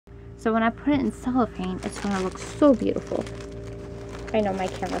So when I put it in cellophane, it's going to look so beautiful. I know my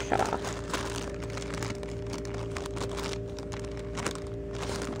camera shut off.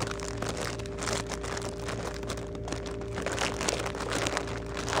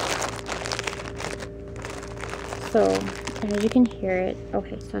 So, as you can hear it,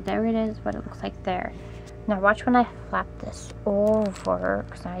 okay, so there it is, what it looks like there. Now watch when I flap this over,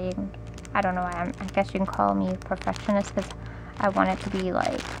 because I don't know, I guess you can call me perfectionist, because I want it to be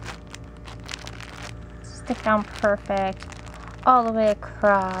like, stick down perfect, all the way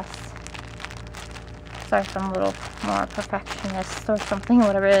across. Sorry if I'm a little more perfectionist or something,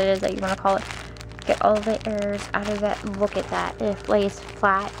 whatever it is that you want to call it. Get all the errors out of that. Look at that, it lays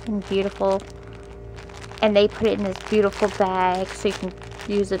flat and beautiful. And they put it in this beautiful bag so you can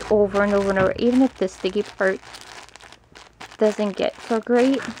use it over and over and over. Even if the sticky part doesn't get so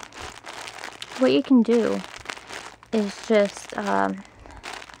great, what you can do is just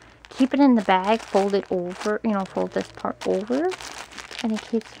keep it in the bag, fold it over, you know, fold this part over, and it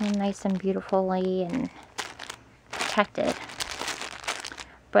keeps it nice and beautifully and protected.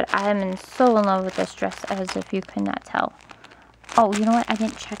 But I'm so in love with this dress, as if you could not tell. Oh, you know what? I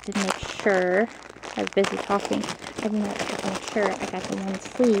didn't check to make sure. I was busy talking. I did not check to make sure I got the one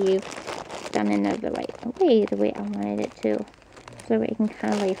sleeve done in the right way, the way I wanted it to. So it can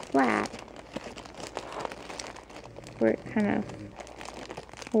kind of lay flat, where it kind of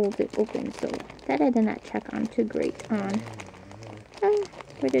holds it open. So that I did not check on too great on.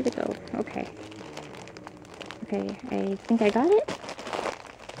 Where did it go? Okay. Okay, I think I got it.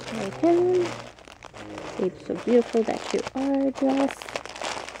 Right here. It's so beautiful that you are, dress.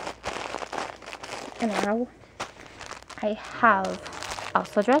 And now I have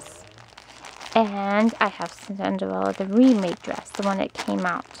Elsa Dress, and I have Cinderella, the remake dress, the one that came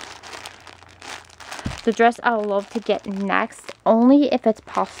out. The dress I would love to get next, only if it's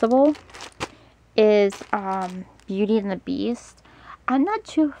possible, is Beauty and the Beast. I'm not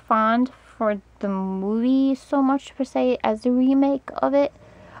too fond for the movie so much per se as the remake of it,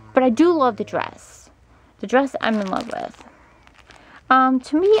 but I do love the dress. The dress I'm in love with.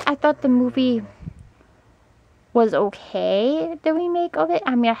 To me, I thought the movie was okay, the remake of it.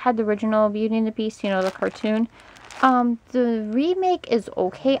 I mean, I had the original Beauty and the Beast, you know, the cartoon. The remake is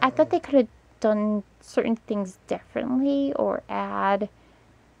okay. I thought they could have done certain things differently or add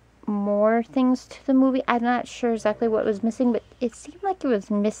more things to the movie. I'm not sure exactly what was missing, but it seemed like it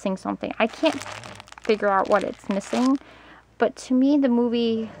was missing something. I can't figure out what it's missing, but to me, the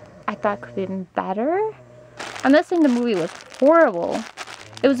movie, I thought could have been better. I'm not saying the movie was horrible.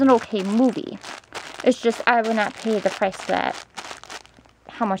 It was an okay movie. It's just I would not pay the price that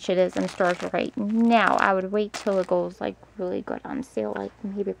how much it is in stores right now. I would wait till it goes like really good on sale, like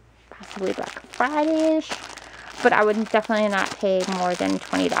maybe possibly Black Friday-ish. But I would definitely not pay more than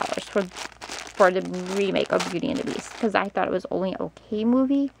 $20 for the remake of Beauty and the Beast, because I thought it was only an okay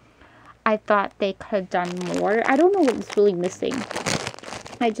movie. I thought they could have done more. I don't know what was really missing.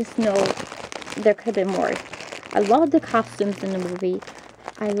 I just know there could have been more. I love the costumes in the movie.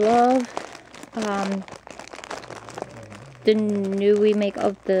 I love the new remake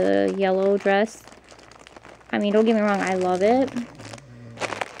of the yellow dress. I mean, don't get me wrong, I love it.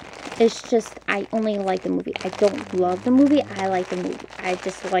 It's just, I only like the movie. I don't love the movie. I like the movie. I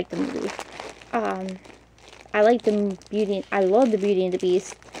just like the movie. I like the Beauty, I love the Beauty and the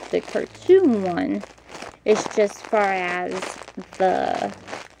Beast, the cartoon one. It's just far as the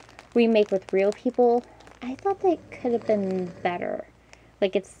remake with real people, I thought they could have been better.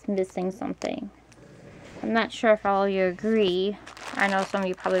 Like, it's missing something. I'm not sure if all of you agree. I know some of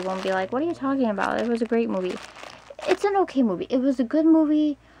you probably won't be like, what are you talking about? It was a great movie. It's an okay movie. It was a good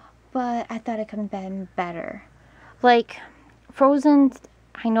movie, but I thought it could have been better. Like, Frozen,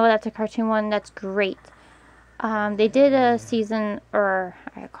 I know that's a cartoon one. That's great. They did a season, or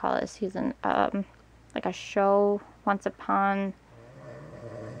I call it a season, like a show, Once Upon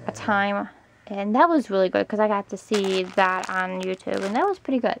a Time. And that was really good, because I got to see that on YouTube, and that was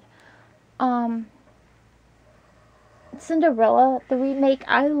pretty good. Cinderella, the remake,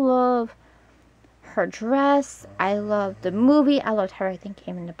 I love her dress. I love the movie. I loved how everything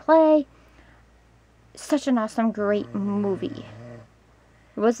came into play. Such an awesome, great movie.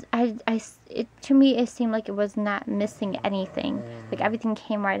 It was, to me, it seemed like it was not missing anything. Like, everything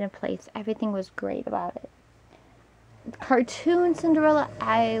came right in place. Everything was great about it. Cartoon Cinderella,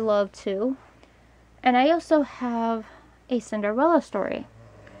 I love too. And I also have a Cinderella story.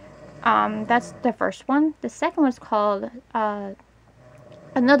 That's the first one. The second one's called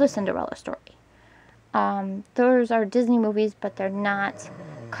Another Cinderella Story. Those are Disney movies, but they're not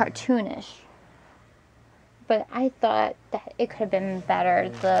cartoonish. But I thought that it could have been better,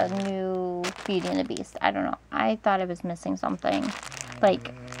 the new Beauty and the Beast. I don't know. I thought it was missing something.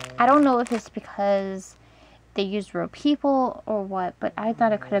 Like, I don't know if it's because they used real people or what, but I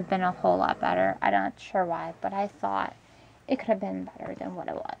thought it could have been a whole lot better. I'm not sure why, but I thought it could have been better than what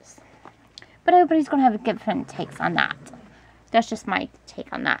it was. But everybody's going to have different takes on that. That's just my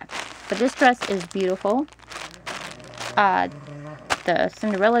take on that. But this dress is beautiful. The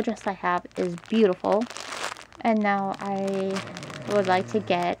Cinderella dress I have is beautiful. And now I would like to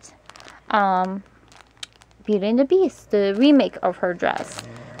get Beauty and the Beast, the remake of her dress,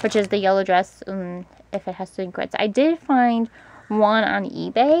 which is the yellow dress, if it has sequins. I did find one on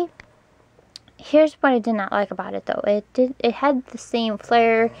eBay. Here's what I did not like about it, though. It had the same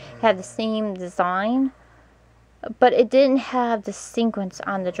flare, it had the same design, but it didn't have the sequins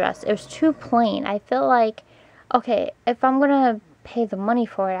on the dress. It was too plain. I feel like, okay, if I'm gonna pay the money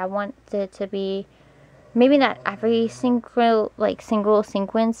for it, I want it to be maybe not every single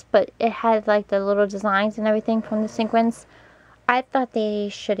sequence, but it had like the little designs and everything from the sequence. I thought they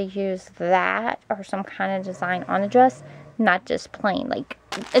should have used that or some kind of design on the dress, not just plain. Like,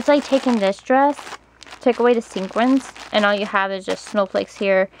 it's like taking this dress, take away the sequins, and all you have is just snowflakes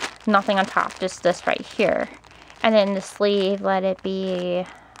here, nothing on top, just this right here. And then the sleeve, let it be,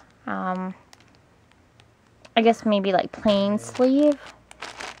 I guess maybe like plain sleeve.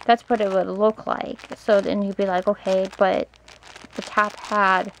 That's what it would look like. So then you'd be like, okay, but the top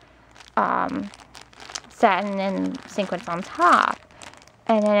had satin and sequins on top,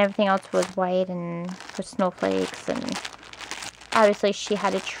 and then everything else was white and with snowflakes, and obviously she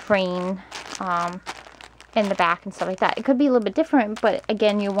had a train in the back and stuff like that. It could be a little bit different, but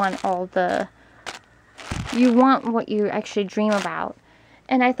again, you want what you actually dream about.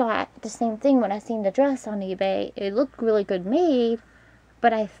 And I thought the same thing when I seen the dress on eBay. It looked really good made,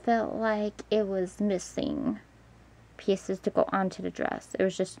 but I felt like it was missing pieces to go onto the dress. It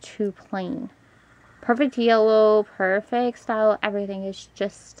was just too plain. Perfect yellow, perfect style, everything is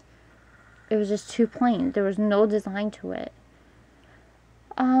just, it was just too plain. There was no design to it.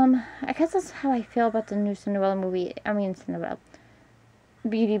 I guess that's how I feel about the new Cinderella movie. I mean, Cinderella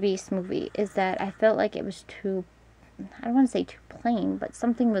Beauty Beast movie, is that I felt like it was too, I don't want to say too plain, but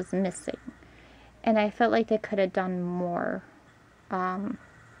something was missing. And I felt like they could have done more.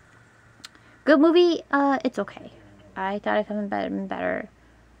 Good movie, it's okay. I thought it could have been better.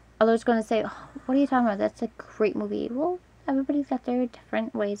 Others going to say, oh, what are you talking about? That's a great movie. Well, everybody's got their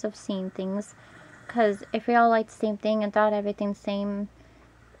different ways of seeing things. Because if we all liked the same thing and thought everything's the same,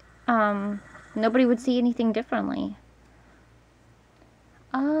 nobody would see anything differently.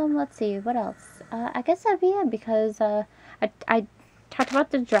 Let's see, what else? I guess that'd be it, because, I talked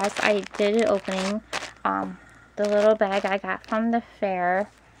about the dress. I did an opening. The little bag I got from the fair.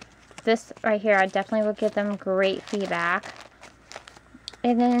 This right here, I definitely would give them great feedback.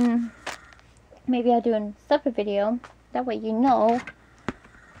 And then maybe I'll do a separate video. That way you know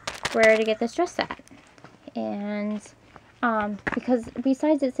where to get this dress at. And because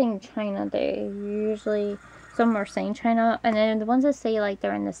besides it saying China, they usually, some are saying China, and then the ones that say like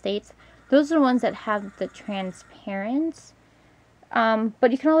they're in the States, those are the ones that have the transparent.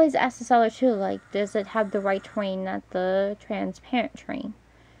 But you can always ask the seller too, like, does it have the right train, not the transparent train?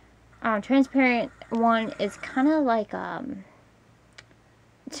 Transparent one is kind of like, to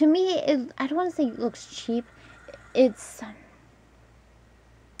me, I don't want to say it looks cheap. It's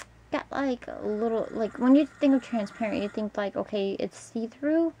got like a little, like, when you think of transparent, you think like, okay, it's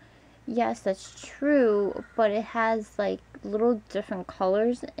see-through. Yes, that's true, but it has like little different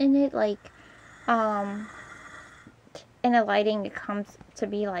colors in it, like, in the lighting it comes to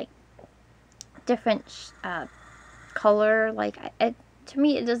be like different color. Like, to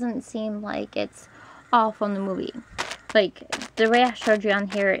me it doesn't seem like it's all from the movie. Like, the way I showed you on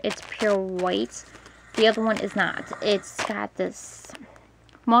here, it's pure white. The other one is not. It's got this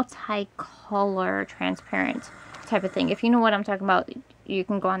multicolor transparent type of thing. If you know what I'm talking about, you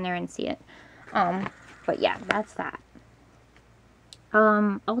can go on there and see it. But yeah, that's that.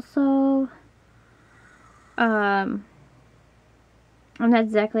 Also, I'm not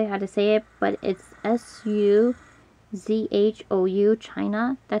exactly how to say it, but it's SUZHOU,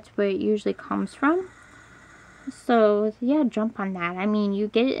 China. That's where it usually comes from. So yeah, jump on that. I mean, you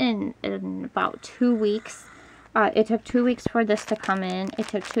get it in about 2 weeks. It took 2 weeks for this to come in. It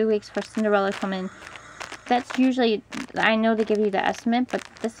took 2 weeks for Cinderella to come in. That's usually, I know they give you the estimate, but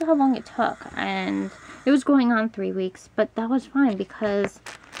this is how long it took. And it was going on 3 weeks, but that was fine because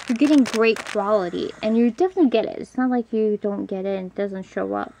you're getting great quality, and you definitely get it. It's not like you don't get it and it doesn't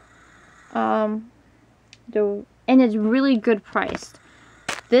show up. And it's really good priced.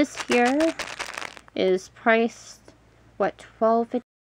 This here is priced, what, $12.50?